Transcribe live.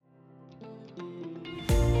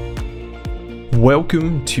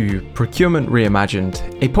Welcome to Procurement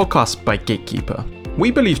Reimagined, a podcast by Gatekeeper. We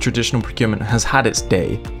believe traditional procurement has had its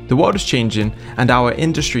day, the world is changing, and our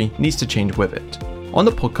industry needs to change with it. On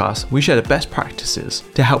the podcast, we share the best practices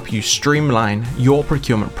to help you streamline your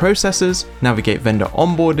procurement processes, navigate vendor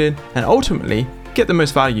onboarding, and ultimately get the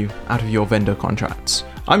most value out of your vendor contracts.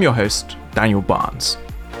 I'm your host, Daniel Barnes.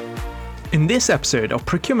 In this episode of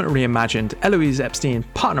Procurement Reimagined, Elouise Epstein,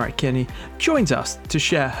 partner at Kearney, joins us to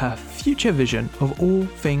share her future vision of all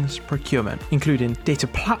things procurement, including data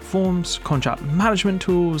platforms, contract management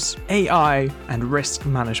tools, AI, and risk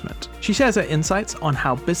management. She shares her insights on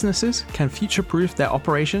how businesses can future-proof their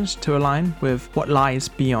operations to align with what lies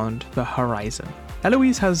beyond the horizon.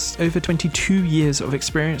 Elouise has over 22 years of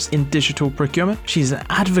experience in digital procurement. She's an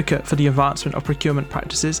advocate for the advancement of procurement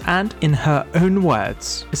practices and, in her own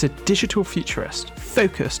words, is a digital futurist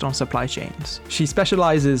focused on supply chains. She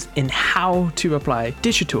specializes in how to apply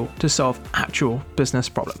digital to solve actual business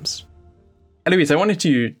problems. Elouise, I wanted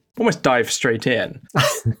to almost dive straight in.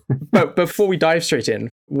 But before we dive straight in,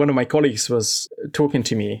 one of my colleagues was talking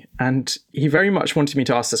to me and he very much wanted me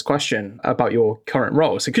to ask this question about your current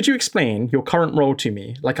role. So could you explain your current role to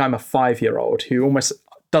me like I'm a 5-year-old who almost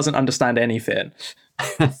doesn't understand anything?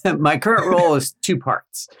 My current role is two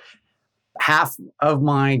parts. Half of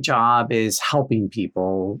my job is helping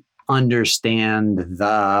people understand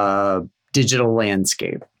the digital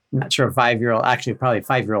landscape. I'm not sure a 5-year-old, actually probably a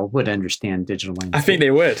 5-year-old would understand digital landscape. I think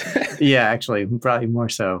they would. Yeah, actually, probably more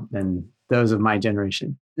so than those of my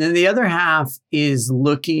generation. Then the other half is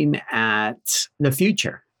looking at the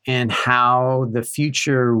future and how the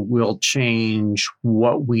future will change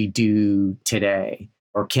what we do today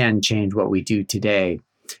or can change what we do today.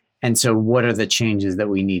 And so what are the changes that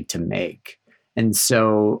we need to make? And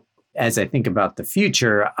so as I think about the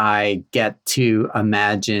future, I get to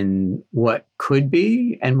imagine what could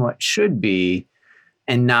be and what should be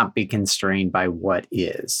and not be constrained by what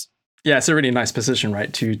is. Yeah, it's a really nice position,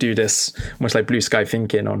 right? To do this almost like blue sky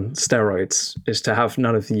thinking on steroids, is to have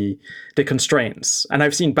none of the constraints. And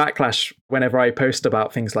I've seen backlash whenever I post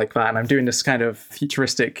about things like that. And I'm doing this kind of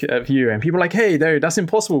futuristic view and people are like, hey, no, that's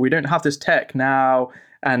impossible. We don't have this tech now.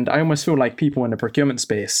 And I almost feel like people in the procurement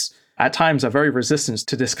space at times are very resistant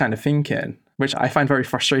to this kind of thinking, which I find very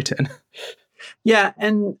frustrating. Yeah,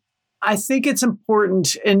 and I think it's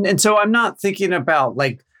important. And so I'm not thinking about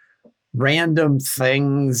like random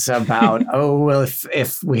things about, well,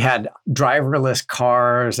 if we had driverless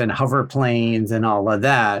cars and hover planes and all of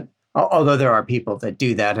that, although there are people that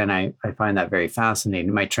do that, and I find that very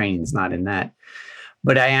fascinating. My training's not in that.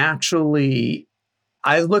 But I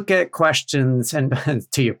look at questions, and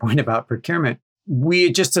to your point about procurement,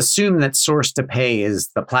 we just assume that source to pay is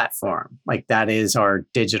the platform, like that is our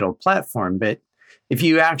digital platform. But if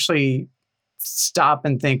you actually stop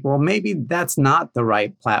and think, well, maybe that's not the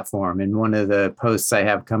right platform. And one of the posts I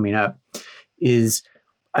have coming up is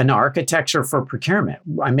an architecture for procurement.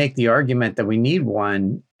 I make the argument that we need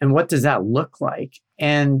one. And what does that look like?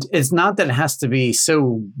 And it's not that it has to be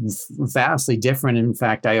so vastly different. In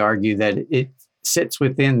fact, I argue that it sits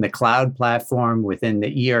within the cloud platform, within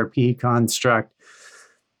the ERP construct,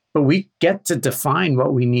 but we get to define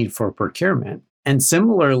what we need for procurement. And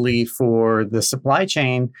similarly for the supply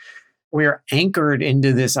chain, we're anchored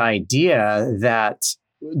into this idea that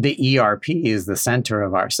the ERP is the center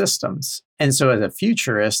of our systems. And so as a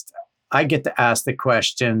futurist, I get to ask the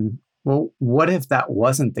question, well, what if that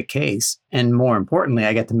wasn't the case? And more importantly,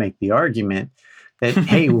 I get to make the argument that,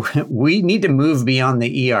 hey, we need to move beyond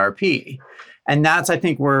the ERP. And that's, I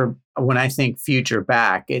think, when I think future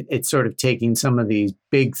back, it's sort of taking some of these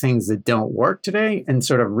big things that don't work today and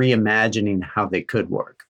sort of reimagining how they could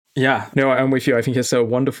work. Yeah, no, I'm with you. I think it's a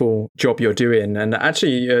wonderful job you're doing. And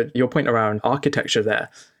actually, your point around architecture there,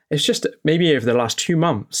 it's just maybe over the last 2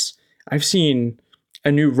 months, I've seen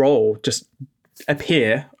a new role just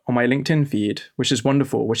appear on my LinkedIn feed, which is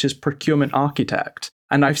wonderful, which is procurement architect.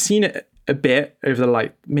 And I've seen it a bit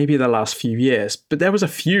over maybe the last few years, but there was a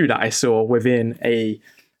few that I saw within a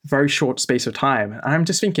very short space of time. And I'm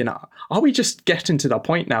just thinking, are we just getting to that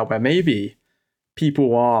point now where maybe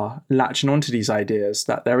people are latching onto these ideas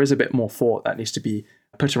that there is a bit more thought that needs to be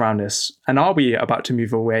put around this? And are we about to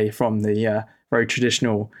move away from the very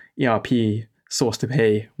traditional ERP source to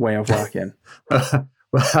pay way of working?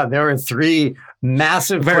 Well, there were 3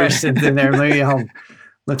 massive questions in there. Maybe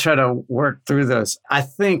let's try to work through those. I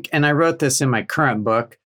think, and I wrote this in my current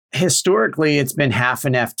book, historically, it's been half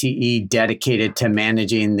an FTE dedicated to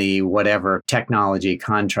managing the whatever technology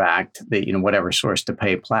contract, whatever source to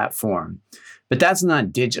pay platform. But that's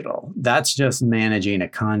not digital. That's just managing a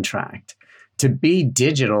contract. to be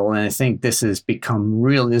digital, and I think this has become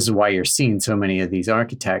real, this is why you're seeing so many of these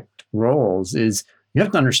architect roles, is you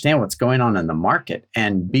have to understand what's going on in the market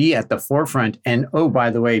and be at the forefront. And oh, by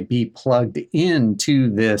the way, be plugged into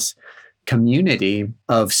this community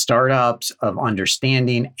of startups, of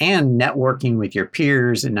understanding and networking with your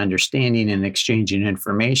peers and understanding and exchanging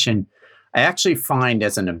information. I actually find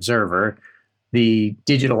as an observer, the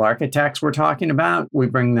digital architects we're talking about, we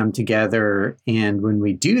bring them together. And when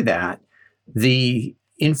we do that, the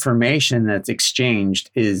information that's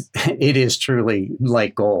exchanged it is truly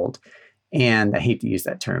like gold. And I hate to use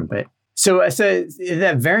that term, but so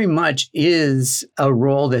that very much is a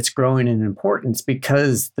role that's growing in importance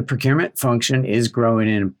because the procurement function is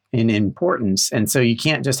growing in importance. And so you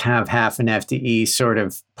can't just have half an FTE sort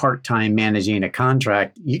of part-time managing a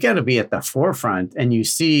contract. You got to be at the forefront. And you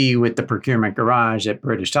see with the procurement garage at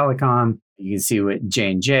British Telecom, you can see with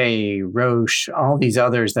J&J, Roche, all these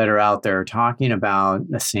others that are out there talking about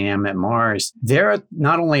the SAM at Mars. They're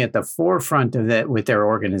not only at the forefront of it with their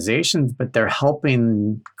organizations, but they're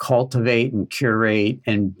helping cultivate and curate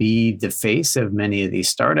and be the face of many of these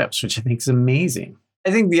startups, which I think is amazing. I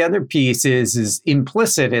think the other piece is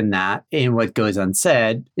implicit in that, in what goes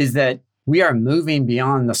unsaid, is that we are moving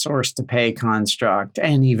beyond the source to pay construct,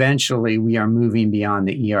 and eventually we are moving beyond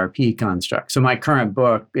the ERP construct. So my current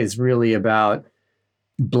book is really about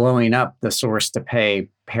blowing up the source to pay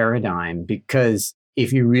paradigm, because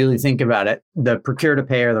if you really think about it, the procure to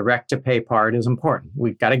pay or the rec to pay part is important.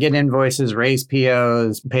 We've got to get invoices, raise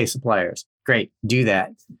POs, pay suppliers. Great, do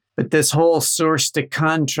that. But this whole source to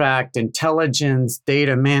contract, intelligence,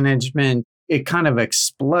 data management, it kind of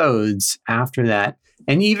explodes after that.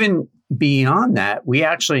 And even beyond that, we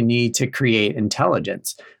actually need to create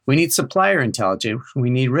intelligence. We need supplier intelligence. We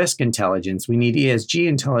need risk intelligence. We need ESG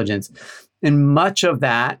intelligence. And much of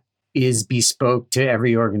that is bespoke to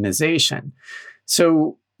every organization.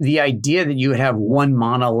 So the idea that you would have one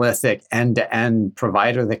monolithic end-to-end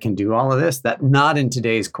provider that can do all of this, that's not in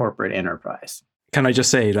today's corporate enterprise. Can I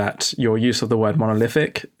just say that your use of the word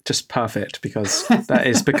monolithic, just perfect, because that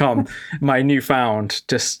has become my newfound,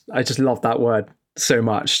 I just love that word so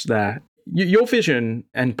much there. Your vision,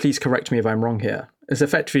 and please correct me if I'm wrong here, is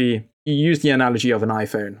effectively, you use the analogy of an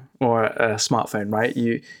iPhone or a smartphone, right?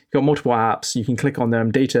 You've got multiple apps, you can click on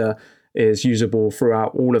them, data is usable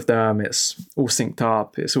throughout all of them, it's all synced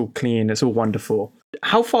up, it's all clean, it's all wonderful.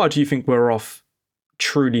 How far do you think we're off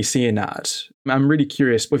truly seeing that? I'm really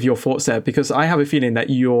curious with your thoughts there, because I have a feeling that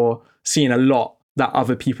you're seeing a lot that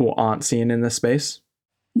other people aren't seeing in this space.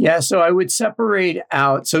 Yeah, so I would separate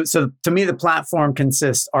out. So to me, the platform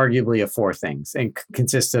consists arguably of four things. It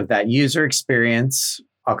consists of that user experience.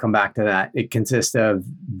 I'll come back to that. It consists of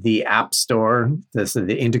the app store,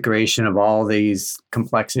 the integration of all these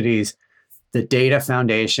complexities, the data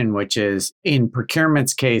foundation, which is in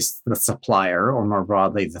procurement's case, the supplier, or more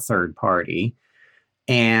broadly, the third party,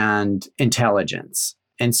 and intelligence.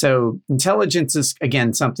 And so intelligence is,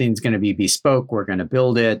 again, something's going to be bespoke. We're going to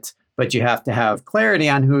build it, but you have to have clarity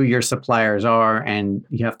on who your suppliers are, and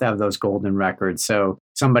you have to have those golden records. So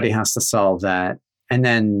somebody has to solve that. And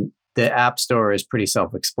then the app store is pretty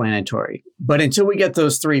self-explanatory. But until we get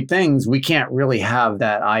those three things, we can't really have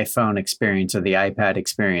that iPhone experience or the iPad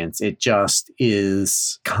experience. It just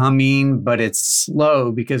is coming, but it's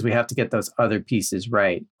slow because we have to get those other pieces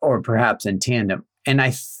right, or perhaps in tandem. And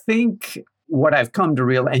I think what I've come to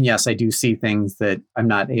realize, and yes, I do see things that I'm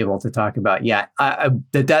not able to talk about yet.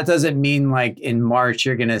 That doesn't mean like in March,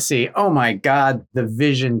 you're going to see, oh my God, the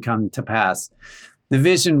vision come to pass. The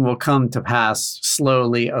vision will come to pass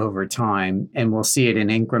slowly over time, and we'll see it in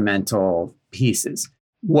incremental pieces.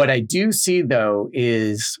 What I do see, though,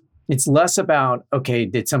 is it's less about, okay,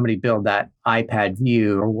 did somebody build that iPad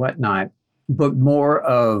view or whatnot, but more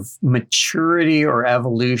of maturity or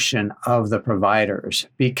evolution of the providers,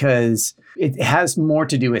 because it has more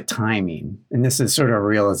to do with timing. And this is sort of a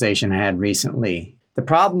realization I had recently. The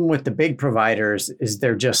problem with the big providers is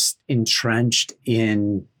they're just entrenched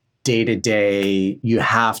in day-to-day. You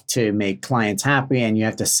have to make clients happy and you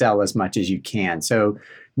have to sell as much as you can. So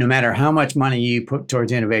no matter how much money you put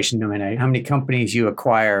towards innovation, no matter how many companies you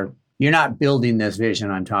acquire, you're not building this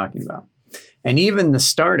vision I'm talking about. And even the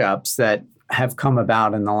startups that have come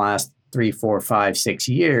about in the last 3, 4, 5, 6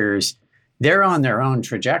 years, they're on their own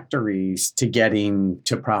trajectories to getting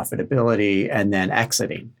to profitability and then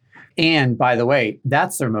exiting. And by the way,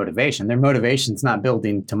 that's their motivation. Their motivation is not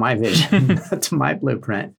building to my vision, to my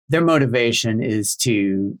blueprint. Their motivation is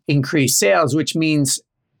to increase sales, which means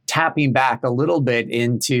tapping back a little bit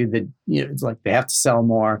into it's like they have to sell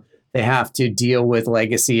more. They have to deal with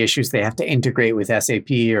legacy issues. They have to integrate with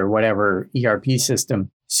SAP or whatever ERP system.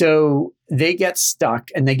 So they get stuck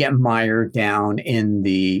and they get mired down in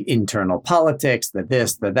the internal politics, the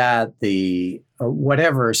this, the that, the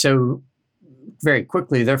whatever. So very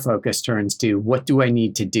quickly, their focus turns to what do I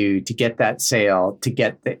need to do to get that sale, to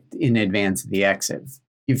get in advance of the exit.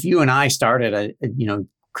 If you and I started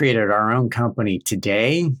created our own company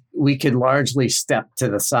today, we could largely step to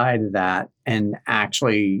the side of that and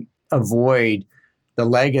actually avoid the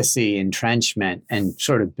legacy entrenchment and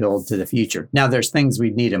sort of build to the future. Now, there's things we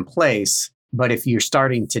need in place, but if you're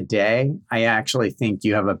starting today, I actually think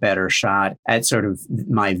you have a better shot at sort of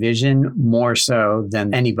my vision more so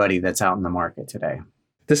than anybody that's out in the market today.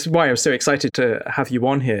 This is why I'm so excited to have you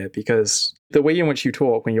on here, because the way in which you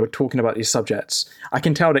talk when you're talking about these subjects, I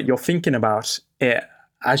can tell that you're thinking about it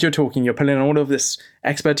as you're talking. You're pulling all of this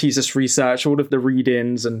expertise, this research, all of the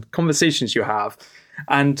read-ins and conversations you have.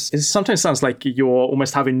 And it sometimes sounds like you're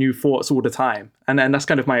almost having new thoughts all the time. And then that's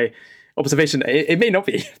kind of my observation. It may not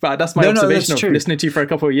be, but that's my observation of listening to you for a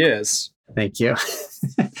couple of years. Thank you.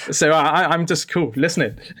 So I'm just cool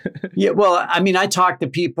listening. Yeah, well, I mean, I talk to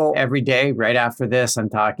people every day. Right after this, I'm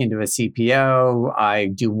talking to a CPO. I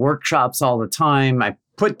do workshops all the time. I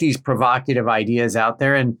put these provocative ideas out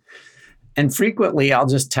there, and frequently I'll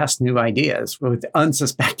just test new ideas with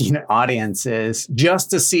unsuspecting audiences just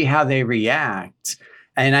to see how they react.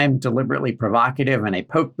 And I'm deliberately provocative and I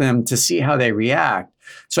poke them to see how they react.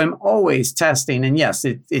 So I'm always testing. And yes,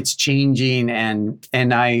 it's changing. And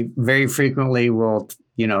I very frequently will,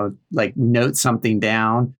 note something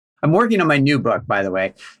down. I'm working on my new book, by the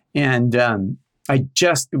way. And one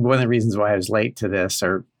of the reasons why I was late to this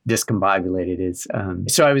or discombobulated is,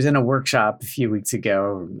 so I was in a workshop a few weeks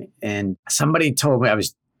ago and somebody told me, I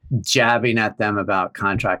was jabbing at them about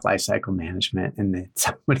contract lifecycle management. And then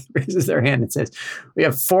somebody raises their hand and says, we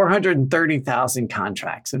have 430,000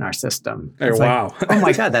 contracts in our system. Oh, wow. Like, oh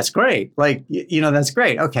my God, that's great. Like, that's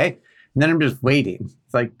great. Okay. And then I'm just waiting.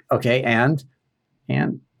 It's like, okay. And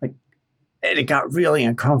it got really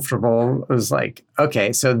uncomfortable. It was like,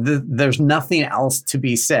 okay, so there's nothing else to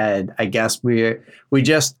be said. I guess we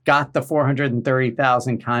just got the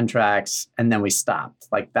 430,000 contracts and then we stopped.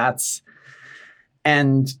 Like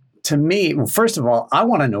and to me, well, first of all, I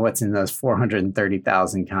want to know what's in those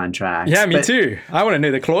 430,000 contracts. Yeah, me too. I want to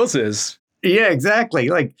know the clauses. Yeah, exactly.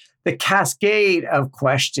 Like the cascade of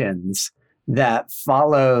questions that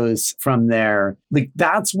follows from there, like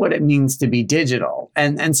that's what it means to be digital.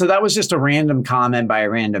 And so that was just a random comment by a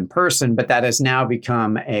random person, but that has now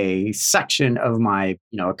become a section of my,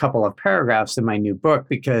 a couple of paragraphs in my new book,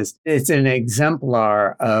 because it's an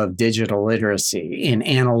exemplar of digital literacy in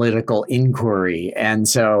analytical inquiry. And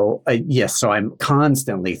so, so I'm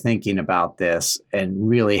constantly thinking about this and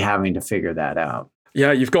really having to figure that out.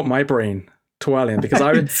 Yeah, you've got my brain twirling, because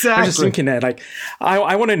I'm just thinking there, like,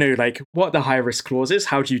 I want to know, like, what the high risk clauses,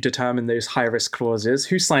 how do you determine those high risk clauses,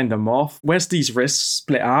 who signed them off, where's these risks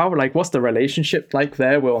split out, like, what's the relationship like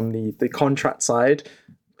there on the contract side,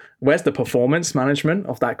 where's the performance management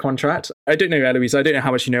of that contract? I don't know, Elouise, I don't know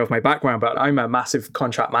how much you know of my background, but I'm a massive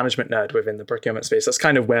contract management nerd within the procurement space. That's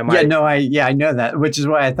kind of where my... I know that, which is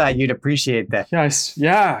why I thought you'd appreciate that. Yes,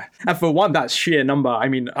 yeah. And for one, that sheer number, I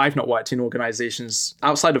mean, I've not worked in organizations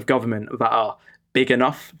outside of government that are big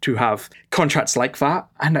enough to have contracts like that.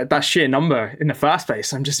 And that sheer number in the first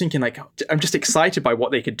place, I'm just thinking, like, I'm just excited by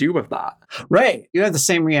what they could do with that. Right. You have the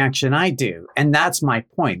same reaction I do. And that's my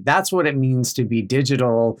point. That's what it means to be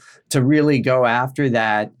digital, to really go after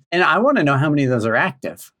that. And I want to know how many of those are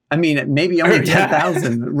active. I mean, maybe only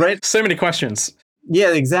 10,000, right? So many questions.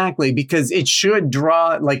 Yeah, exactly. Because it should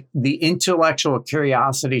draw, like, the intellectual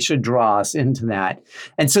curiosity should draw us into that.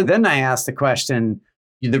 And so then I ask the question,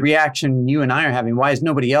 the reaction you and I are having, why is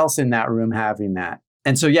nobody else in that room having that?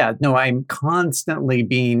 And so, I'm constantly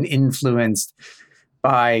being influenced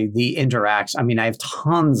by the interaction. I mean, I have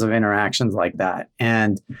tons of interactions like that.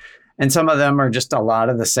 And some of them are just a lot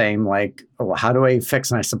of the same, like, oh, how do I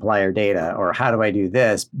fix my supplier data? Or how do I do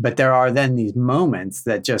this? But there are then these moments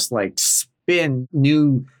that just like spin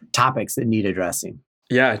new topics that need addressing.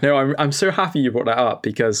 Yeah, no, I'm so happy you brought that up,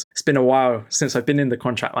 because it's been a while since I've been in the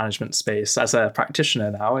contract management space as a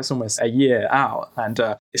practitioner now. It's almost a year out, and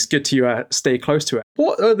it's good to stay close to it.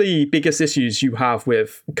 What are the biggest issues you have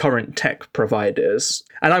with current tech providers?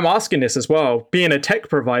 And I'm asking this as well, being a tech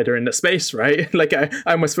provider in the space, right? Like, I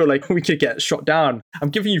almost feel like we could get shot down. I'm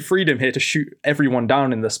giving you freedom here to shoot everyone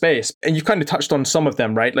down in the space. And you've kind of touched on some of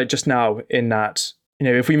them, right? Like just now, in that,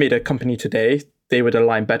 if we made a company today, they would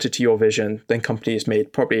align better to your vision than companies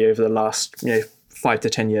made probably over the last 5 to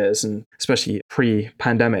 10 years, and especially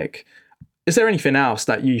pre-pandemic. Is there anything else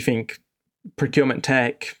that you think procurement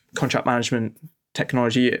tech, contract management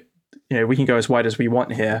technology we can go as wide as we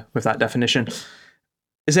want here with that definition.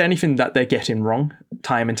 Is there anything that they're getting wrong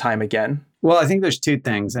time and time again? Well, I think there's two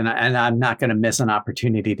things, and I'm not going to miss an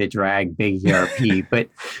opportunity to drag big ERP, but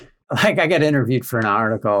like I got interviewed for an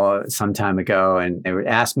article some time ago, and they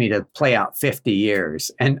asked me to play out 50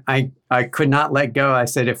 years, and I could not let go. I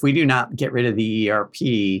said, if we do not get rid of the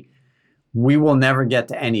ERP, we will never get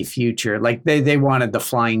to any future. Like they wanted the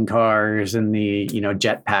flying cars and the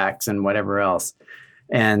jetpacks and whatever else,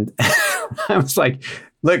 and I was like,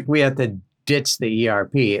 look, we have to ditch the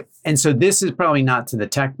ERP. And so this is probably not to the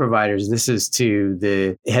tech providers. This is to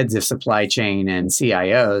the heads of supply chain and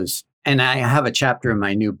CIOs. And I have a chapter in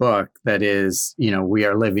my new book that is, we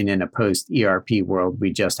are living in a post-ERP world.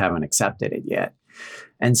 We just haven't accepted it yet.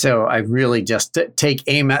 And so I really just take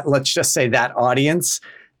aim at, let's just say, that audience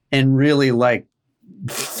and really like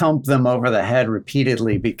thump them over the head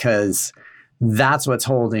repeatedly, because that's what's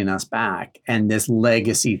holding us back. And this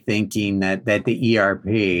legacy thinking that the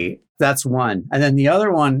ERP, that's one. And then the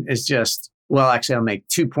other one is just, well, actually, I'll make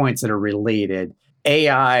 2 points that are related.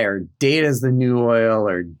 AI or data is the new oil,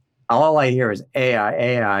 or all I hear is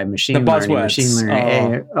AI, machine learning.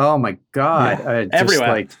 AI. Oh my God. Yeah.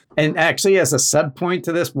 Everywhere. And actually, as a sub point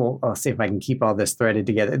to this, I'll see if I can keep all this threaded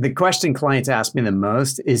together. The question clients ask me the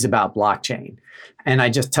most is about blockchain. And I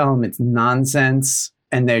just tell them it's nonsense.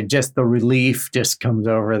 And the relief just comes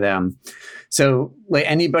over them. So like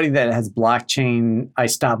anybody that has blockchain, I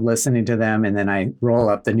stop listening to them, and then I roll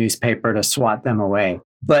up the newspaper to swat them away.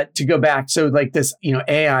 But to go back, so like this,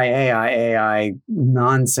 AI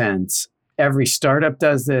nonsense. Every startup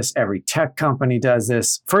does this. Every tech company does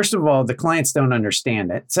this. First of all, the clients don't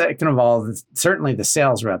understand it. Second of all, certainly the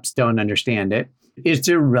sales reps don't understand it. It's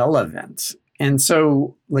irrelevant. And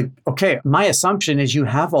so, like, okay, my assumption is you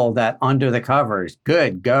have all that under the covers.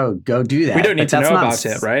 Good, go do that. We don't need to know about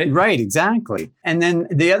it, right? Right, exactly. And then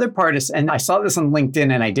the other part is, and I saw this on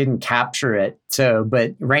LinkedIn and I didn't capture it.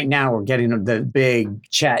 But right now we're getting the big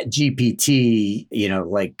chat GPT,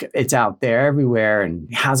 like it's out there everywhere.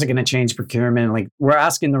 And how's it going to change procurement? Like, we're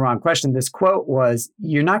asking the wrong question. This quote was,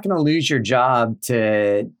 you're not going to lose your job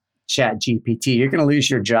to Chat GPT. You're going to lose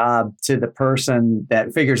your job to the person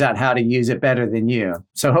that figures out how to use it better than you.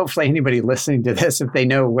 So hopefully anybody listening to this, if they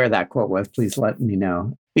know where that quote was, please let me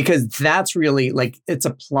know. Because that's really like, it's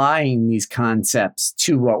applying these concepts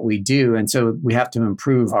to what we do. And so we have to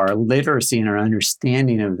improve our literacy and our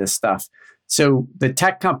understanding of this stuff. So the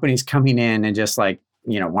tech companies coming in and just like,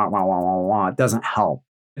 it doesn't help.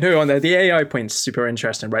 No, on the AI point's super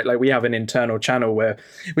interesting, right? Like we have an internal channel where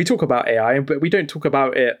we talk about AI, but we don't talk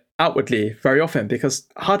about it outwardly very often because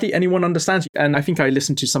hardly anyone understands. And I think I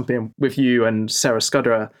listened to something with you and Sarah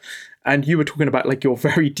Scudderer, and you were talking about like your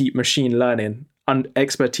very deep machine learning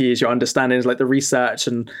expertise, your understanding is like the research,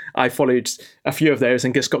 and I followed a few of those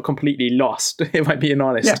and just got completely lost, if I'm being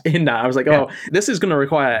honest, in that. I was like, this is going to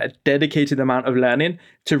require a dedicated amount of learning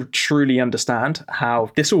to truly understand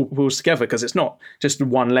how this all pulls together, because it's not just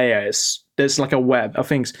one layer, there's like a web of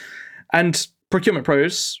things. And procurement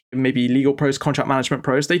pros, maybe legal pros, contract management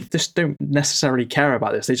pros, they just don't necessarily care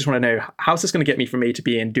about this. They just want to know, how's this going to get me from A to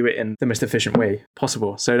B and do it in the most efficient way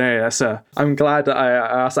possible. So no, I'm glad that I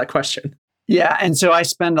asked that question. Yeah. And so I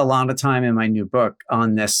spend a lot of time in my new book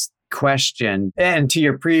on this question. And to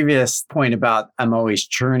your previous point about I'm always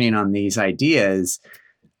churning on these ideas,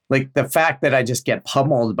 like the fact that I just get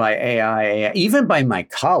pummeled by AI, even by my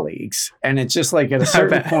colleagues. And it's just like at a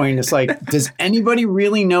certain point, it's like, does anybody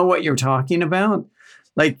really know what you're talking about?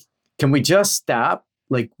 Like, can we just stop?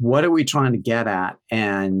 Like, what are we trying to get at?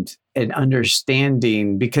 And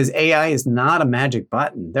understanding, because AI is not a magic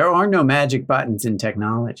button. There are no magic buttons in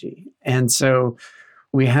technology. And so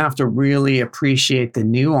we have to really appreciate the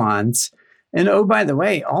nuance. And oh, by the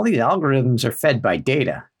way, all these algorithms are fed by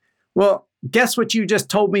data. Well, guess what you just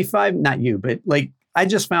told me not you, but like I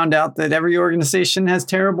just found out that every organization has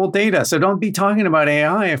terrible data. So don't be talking about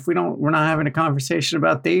AI if we're not having a conversation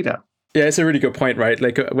about data. Yeah, it's a really good point, right?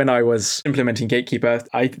 Like when I was implementing Gatekeeper,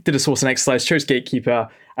 I did a sourcing exercise, chose Gatekeeper,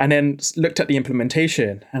 and then looked at the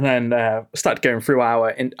implementation, and then started going through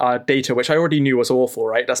our data, which I already knew was awful,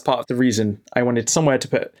 right? That's part of the reason I wanted somewhere to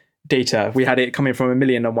put data. We had it coming from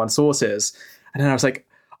 1,000,001 sources. And then I was like,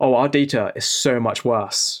 oh, our data is so much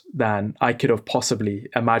worse than I could have possibly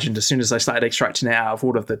imagined as soon as I started extracting it out of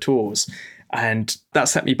all of the tools. And that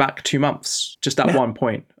set me back 2 months, just at one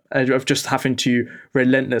point, of just having to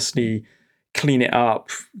relentlessly clean it up.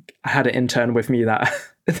 I had an intern with me that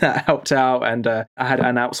helped out, and I had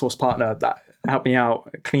an outsourced partner that helped me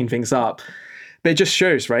out clean things up. But it just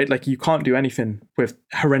shows, right? Like you can't do anything with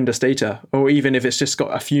horrendous data, or even if it's just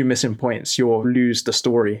got a few missing points, you'll lose the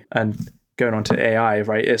story and going on to AI,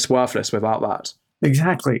 right? It's worthless without that.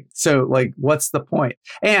 Exactly. So like, what's the point?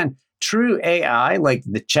 And true AI, like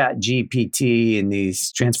the Chat GPT and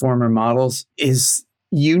these transformer models, is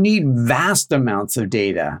you need vast amounts of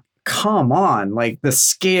data. Come on, like the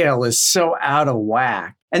scale is so out of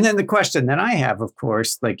whack. And then the question that I have, of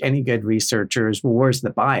course, like any good researcher, is, well, where's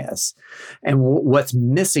the bias and what's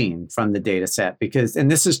missing from the data set? Because, and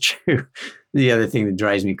this is true, the other thing that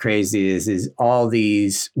drives me crazy is all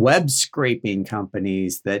these web scraping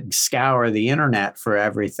companies that scour the internet for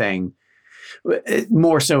everything,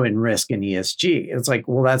 more so in risk and ESG. It's like,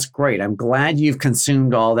 well, that's great. I'm glad you've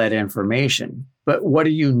consumed all that information, but what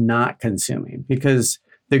are you not consuming? Because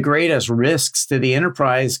the greatest risks to the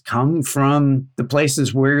enterprise come from the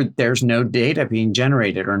places where there's no data being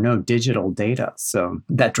generated or no digital data. So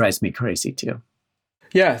that drives me crazy too.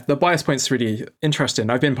 Yeah, the bias point's really interesting.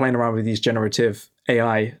 I've been playing around with these generative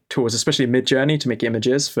AI tools, especially Midjourney, to make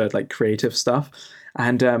images for like creative stuff.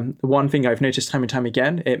 And the one thing I've noticed time and time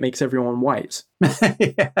again, it makes everyone white.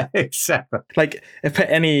 Yeah, exactly. Like I put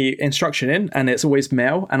any instruction in and it's always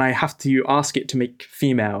male, and I have to ask it to make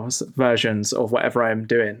females versions of whatever I'm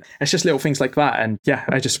doing. It's just little things like that. And yeah,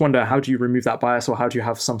 I just wonder, how do you remove that bias, or how do you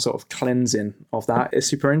have some sort of cleansing of that? It's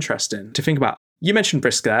super interesting to think about. You mentioned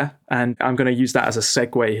risk there, and I'm going to use that as a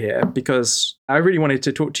segue here because I really wanted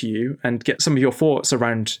to talk to you and get some of your thoughts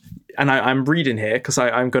around, and I'm reading here because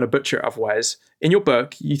I'm going to butcher it otherwise. In your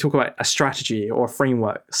book, you talk about a strategy or a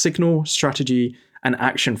framework, signal, strategy, and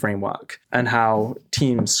action framework, and how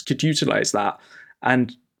teams could utilize that.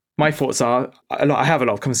 And my thoughts are, I have a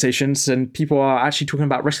lot of conversations and people are actually talking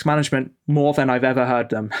about risk management more than I've ever heard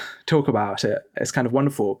them talk about it. It's kind of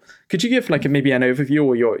wonderful. Could you give like maybe an overview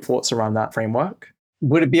or your thoughts around that framework?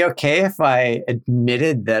 Would it be okay if I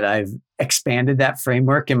admitted that I've expanded that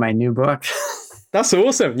framework in my new book? That's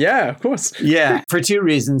awesome. Yeah, of course. Yeah, for two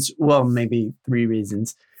reasons. Well, maybe three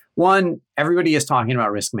reasons. One, everybody is talking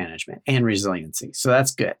about risk management and resiliency. So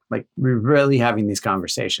that's good. Like we're really having these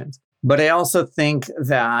conversations. But I also think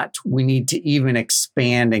that we need to even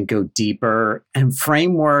expand and go deeper. And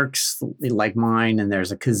frameworks like mine, and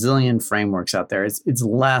there's a gazillion frameworks out there, it's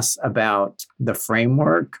less about the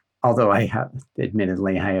framework, although I have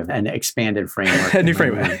an expanded framework. A new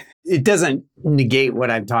framework. It doesn't negate what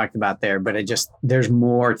I've talked about there, but there's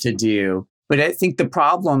more to do. But I think the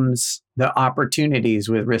problems, the opportunities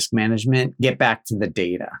with risk management get back to the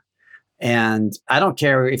data. And I don't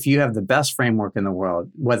care if you have the best framework in the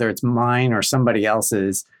world, whether it's mine or somebody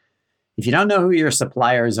else's. If you don't know who your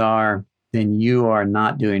suppliers are, then you are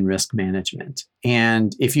not doing risk management.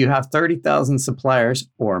 And if you have 30,000 suppliers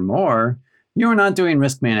or more, you are not doing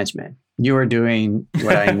risk management. You are doing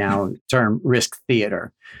what I now term risk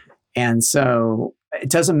theater. And so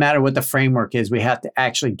it doesn't matter what the framework is. We have to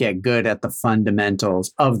actually get good at the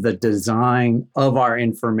fundamentals of the design of our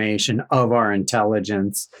information, of our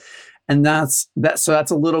intelligence. And that's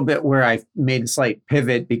a little bit where I made a slight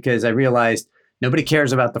pivot because I realized nobody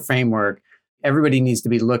cares about the framework. Everybody needs to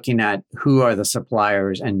be looking at who are the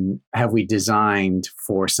suppliers and have we designed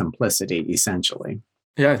for simplicity, essentially.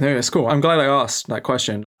 Yeah, no, it's cool. I'm glad I asked that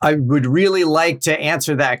question. I would really like to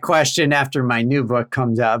answer that question after my new book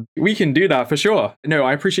comes out. We can do that for sure. No,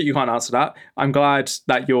 I appreciate you can't answer that. I'm glad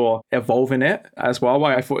that you're evolving it as well.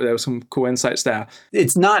 I thought there were some cool insights there.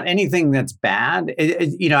 It's not anything that's bad.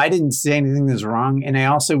 I didn't say anything that's wrong. And I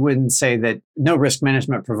also wouldn't say that no risk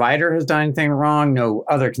management provider has done anything wrong. No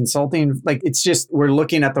other consulting. Like, it's just, we're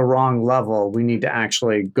looking at the wrong level. We need to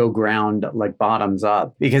actually go ground, like bottoms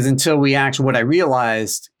up. Because until what I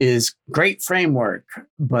realized is great framework,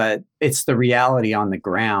 but it's the reality on the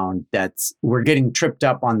ground we're getting tripped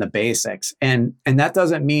up on the basics. And that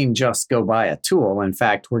doesn't mean just go buy a tool. In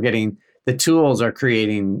fact, the tools are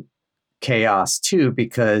creating chaos too,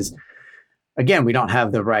 because again, we don't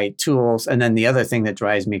have the right tools. And then the other thing that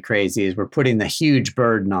drives me crazy is we're putting the huge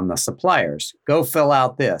burden on the suppliers. Go fill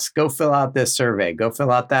out this, go fill out this survey, go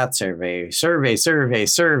fill out that survey.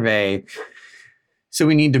 So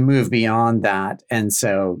we need to move beyond that. And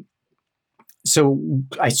so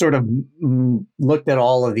I sort of looked at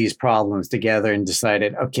all of these problems together and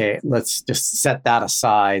decided, okay, let's just set that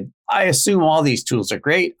aside. I assume all these tools are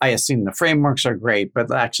great. I assume the frameworks are great,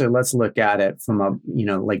 but actually let's look at it from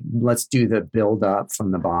let's do the build up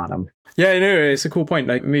from the bottom. Yeah, no, it's a cool point.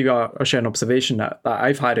 Like maybe I'll share an observation that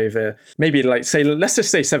I've had over maybe let's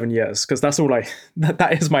just say 7 years, because that's all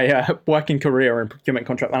that is my working career in procurement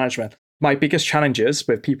contract management. My biggest challenges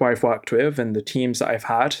with people I've worked with and the teams that I've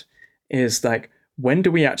had is like, when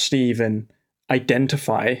do we actually even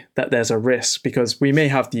identify that there's a risk, because we may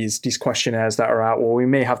have these questionnaires that are out, or we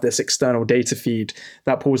may have this external data feed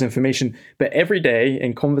that pulls information. But every day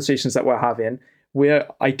in conversations that we're having, we're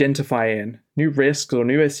identifying new risks or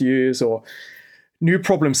new issues or new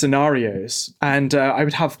problem scenarios. And I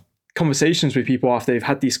would have conversations with people after they've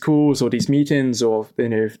had these calls or these meetings or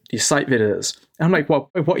these site visits. And I'm like, well,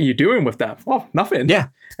 what are you doing with that? Well, nothing. Yeah.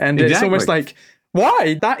 And exactly. It's almost like,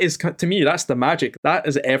 why? That is, to me, that's the magic. That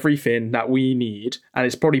is everything that we need. And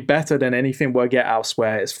it's probably better than anything we'll get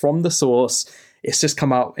elsewhere. It's from the source. It's just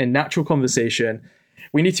come out in natural conversation.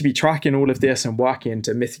 We need to be tracking all of this and working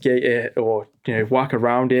to mitigate it, or work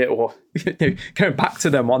around it, or going back to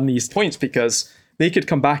them on these points, because they could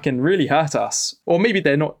come back and really hurt us. Or maybe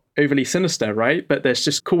they're not overly sinister, right? But there's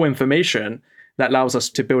just cool information that allows us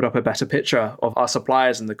to build up a better picture of our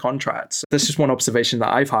suppliers and the contracts. This is one observation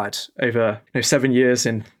that I've had over 7 years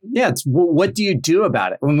in. Yeah, it's what do you do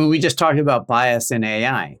about it? I mean, we just talked about bias in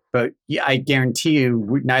AI, but I guarantee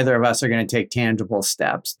you neither of us are going to take tangible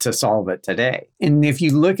steps to solve it today. And if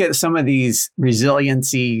you look at some of these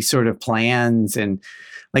resiliency sort of plans, and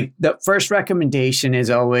like the first recommendation is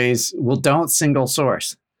always, well, don't single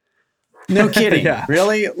source. No kidding. Yeah.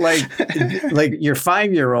 Really? Like your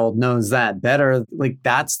 5-year-old knows that better. Like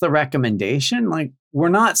that's the recommendation. Like we're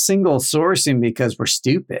not single sourcing because we're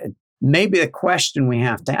stupid. Maybe the question we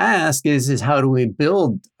have to ask is how do we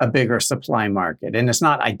build a bigger supply market? And it's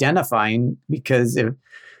not identifying, because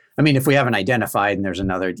if we haven't identified and there's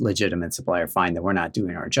another legitimate supplier, fine, that we're not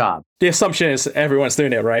doing our job. The assumption is everyone's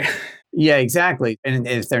doing it, right? Yeah, exactly. And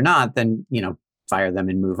if they're not, then, fire them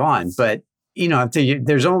and move on. But if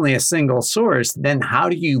there's only a single source, then how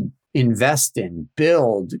do you invest in,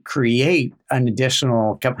 build, create an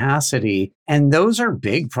additional capacity? And those are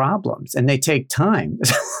big problems and they take time.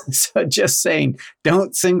 So just saying,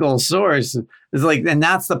 don't single source is like, and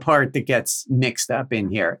that's the part that gets mixed up in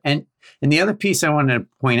here. And the other piece I wanted to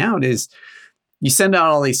point out is you send out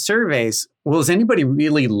all these surveys. Well, is anybody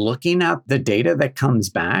really looking at the data that comes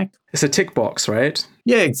back? It's a tick box, right?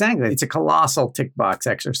 Yeah, exactly. It's a colossal tick box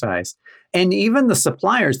exercise. And even the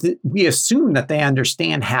suppliers, we assume that they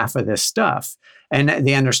understand half of this stuff and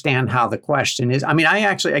they understand how the question is. I mean,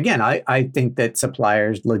 I think that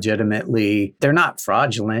suppliers legitimately, they're not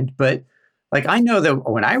fraudulent, but like I know that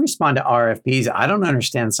when I respond to RFPs, I don't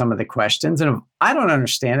understand some of the questions. And if I don't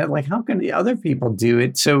understand it, like how can the other people do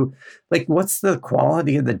it? So like, what's the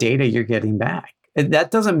quality of the data you're getting back?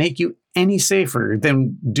 That doesn't make you any safer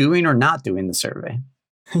than doing or not doing the survey.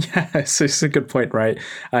 Yeah, it's a good point, right?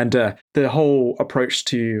 And the whole approach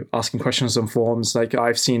to asking questions on forms, like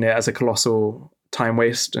I've seen it as a colossal time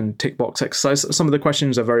waste and tick box exercise. Some of the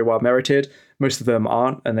questions are very well merited. Most of them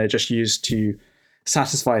aren't, and they're just used to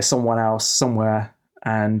satisfy someone else somewhere.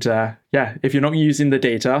 And if you're not using the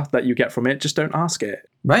data that you get from it, just don't ask it.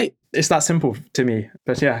 Right. It's that simple to me.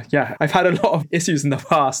 But yeah, I've had a lot of issues in the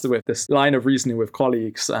past with this line of reasoning with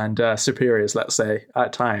colleagues and superiors, let's say,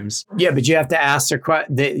 at times. Yeah, but you have to ask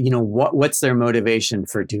what's their motivation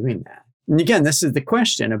for doing that? And again, this is the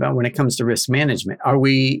question about when it comes to risk management. Are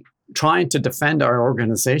we trying to defend our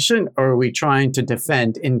organization, or are we trying to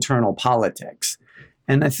defend internal politics?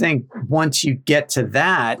 And I think once you get to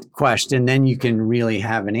that question, then you can really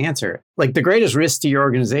have an answer. Like the greatest risk to your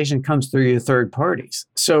organization comes through your third parties.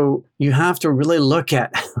 So you have to really look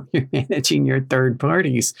at how you're managing your third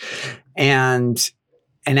parties. And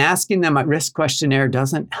asking them a risk questionnaire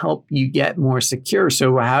doesn't help you get more secure.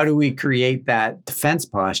 So how do we create that defense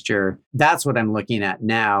posture? That's what I'm looking at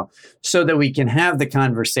now, so that we can have the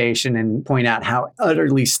conversation and point out how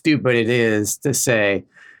utterly stupid it is to say,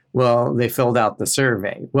 well, they filled out the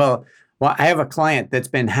survey. Well, I have a client that's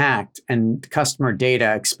been hacked and customer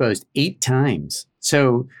data exposed 8 times.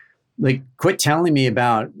 So like, quit telling me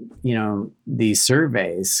about, these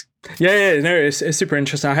surveys. Yeah, no, it's super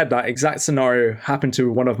interesting. I had that exact scenario happen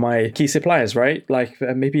to one of my key suppliers, right? Like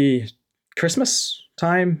maybe Christmas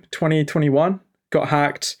time, 2021, got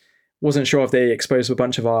hacked. Wasn't sure if they exposed a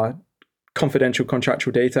bunch of our confidential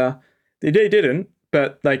contractual data. They didn't,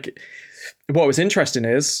 but like, what was interesting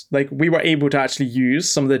is like we were able to actually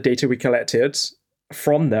use some of the data we collected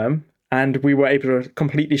from them, and we were able to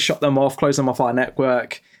completely shut them off, close them off our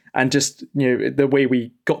network, and just the way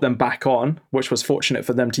we got them back on, which was fortunate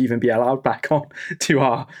for them to even be allowed back on to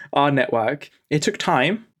our network. It took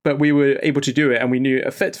time, but we were able to do it, and we knew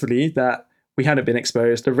effectively that we hadn't been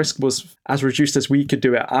exposed. The risk was as reduced as we could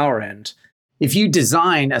do at our end. if you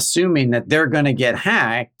design assuming that they're going to get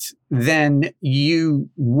hacked, then you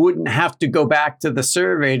wouldn't have to go back to the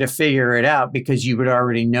survey to figure it out because you would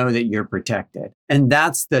already know that you're protected. And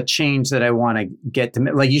that's the change that I want to get to.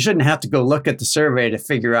 Like, you shouldn't have to go look at the survey to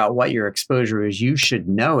figure out what your exposure is. You should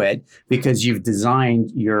know it because you've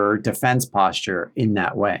designed your defense posture in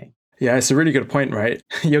that way. Yeah, it's a really good point, right?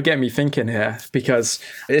 You're getting me thinking here because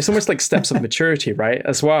it's almost like steps of maturity, right?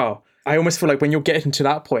 As well. I almost feel like when you're getting to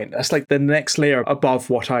that point, that's like the next layer above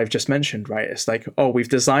what I've just mentioned, right? It's like, oh, we've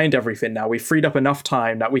designed everything now. We've freed up enough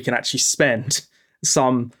time that we can actually spend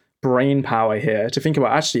some brain power here to think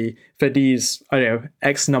about actually for these, I don't know,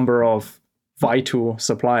 X number of vital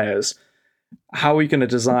suppliers, how are we going to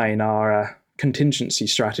design our contingency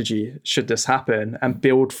strategy should this happen and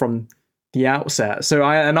build from the outset? So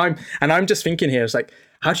I'm just thinking here, it's like,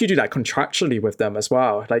 how do you do that contractually with them as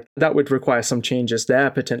well? Like that would require some changes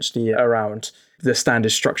there potentially around the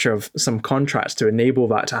standard structure of some contracts to enable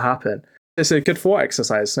that to happen. It's a good thought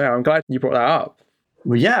exercise. So I'm glad you brought that up.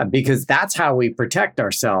 Well, yeah, because that's how we protect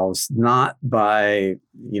ourselves, not by,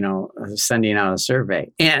 sending out a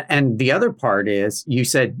survey. And the other part is, you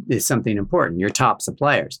said is something important, your top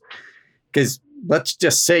suppliers. Because let's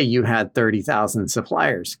just say you had 30,000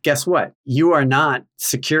 suppliers. Guess what? You are not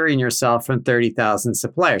securing yourself from 30,000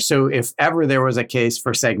 suppliers. So if ever there was a case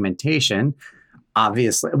for segmentation,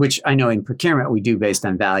 obviously, which I know in procurement we do based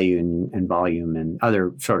on value and volume and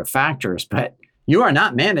other sort of factors, but you are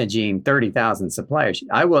not managing 30,000 suppliers.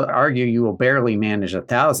 I will argue you will barely manage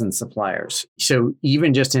 1,000 suppliers. So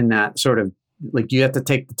even just in that sort of, like, you have to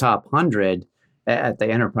take the top 100 at the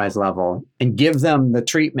enterprise level and give them the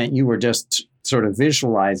treatment you were just sort of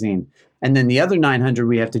visualizing. And then the other 900,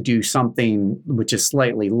 we have to do something which is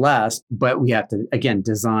slightly less, but we have to, again,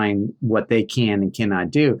 design what they can and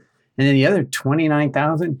cannot do. And then the other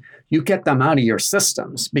 29,000, you get them out of your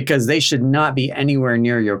systems because they should not be anywhere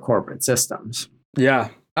near your corporate systems. Yeah,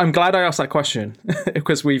 I'm glad I asked that question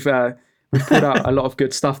because we've put out a lot of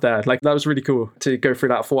good stuff there. Like, that was really cool to go through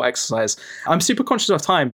that thought exercise. I'm super conscious of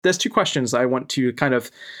time. There's 2 questions I want to kind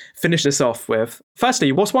of finish this off with.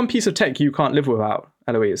 Firstly, what's one piece of tech you can't live without,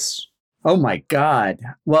 Elouise? Oh my God.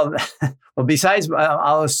 Well, besides,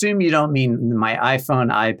 I'll assume you don't mean my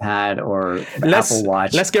iPhone, iPad, or Apple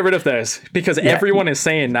Watch. Let's get rid of those because everyone is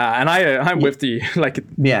saying that. And I'm with you. Like,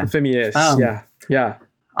 for me, it's, yeah.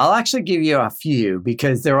 I'll actually give you a few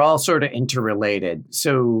because they're all sort of interrelated.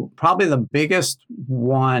 So probably the biggest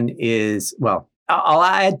one is, well, I'll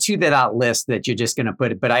add 2 that I'll list that you're just going to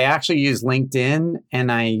put it, but I actually use LinkedIn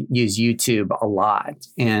and I use YouTube a lot.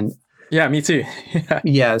 And yeah, me too.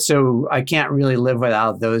 Yeah. So I can't really live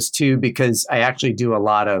without those 2 because I actually do a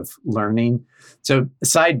lot of learning. So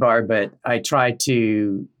sidebar, but I try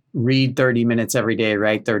to read 30 minutes every day,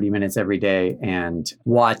 write 30 minutes every day, and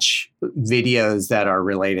watch videos that are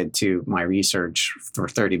related to my research for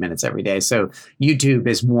 30 minutes every day. So YouTube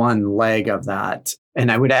is one leg of that.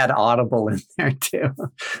 And I would add Audible in there too.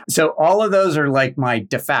 So all of those are like my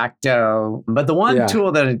de facto. But the one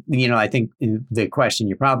tool that, I think the question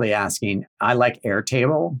you're probably asking, I like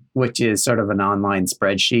Airtable, which is sort of an online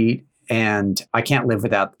spreadsheet. And I can't live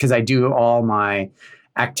without, because I do all my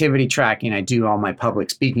activity tracking. I do all my public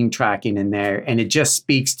speaking tracking in there, and it just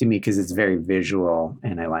speaks to me because it's very visual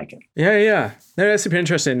and I like it. Yeah. No, that's super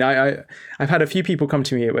interesting. I've had a few people come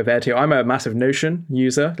to me with Airtable. I'm a massive Notion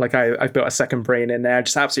user. Like I've built a second brain in there. I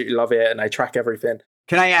just absolutely love it, and I track everything.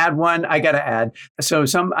 Can I add one? I got to add. So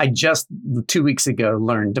I just 2 weeks ago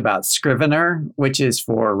learned about Scrivener, which is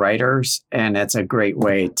for writers, and it's a great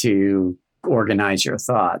way to organize your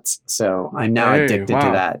thoughts. So I'm now addicted to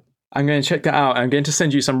that. I'm going to check that out. I'm going to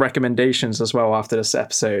send you some recommendations as well after this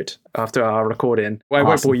episode, after our recording. Well, I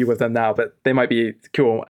won't bore you with them now, but they might be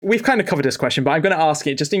cool. We've kind of covered this question, but I'm going to ask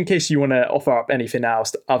it just in case you want to offer up anything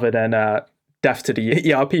else other than death to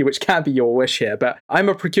the ERP, which can be your wish here. But I'm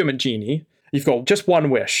a procurement genie. You've got just one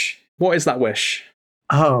wish. What is that wish?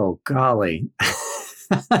 Oh, golly.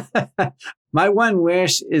 My one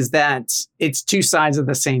wish is that it's 2 sides of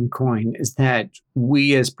the same coin, is that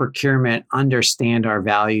we as procurement understand our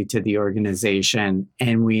value to the organization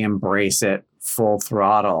and we embrace it full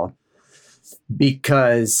throttle,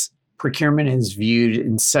 because procurement is viewed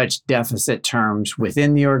in such deficit terms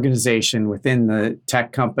within the organization, within the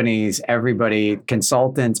tech companies, everybody,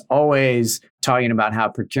 consultants, always talking about how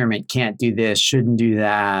procurement can't do this, shouldn't do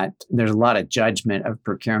that. There's a lot of judgment of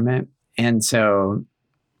procurement. And so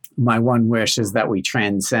my one wish is that we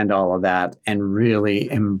transcend all of that and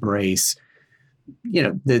really embrace,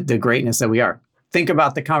 the greatness that we are. Think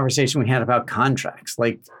about the conversation we had about contracts.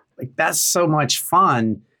 Like that's so much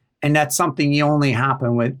fun. And that's something you only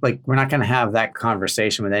happen with, like, we're not going to have that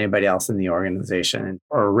conversation with anybody else in the organization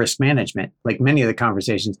or risk management. Like many of the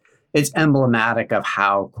conversations, it's emblematic of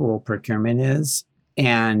how cool procurement is.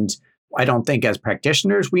 And I don't think as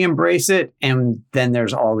practitioners, we embrace it. And then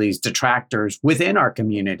there's all these detractors within our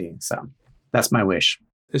community. So that's my wish.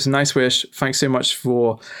 It's a nice wish. Thanks so much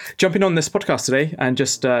for jumping on this podcast today and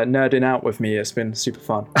just nerding out with me. It's been super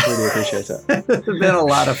fun. I really appreciate it. It's been a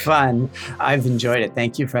lot of fun. I've enjoyed it.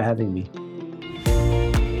 Thank you for having me.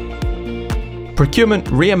 Procurement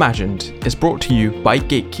Reimagined is brought to you by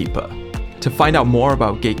Gatekeeper. To find out more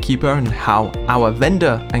about Gatekeeper and how our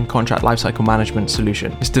vendor and contract lifecycle management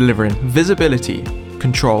solution is delivering visibility,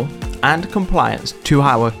 control, and compliance to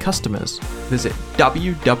our customers, visit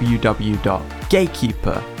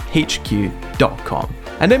www.gatekeeperhq.com.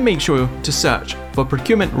 And then make sure to search for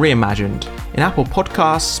Procurement Reimagined in Apple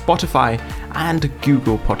Podcasts, Spotify, and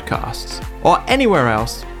Google Podcasts, or anywhere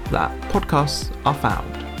else that podcasts are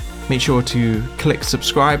found. Make sure to click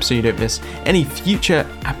subscribe so you don't miss any future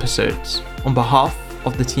episodes. On behalf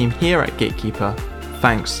of the team here at Gatekeeper,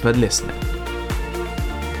 thanks for listening.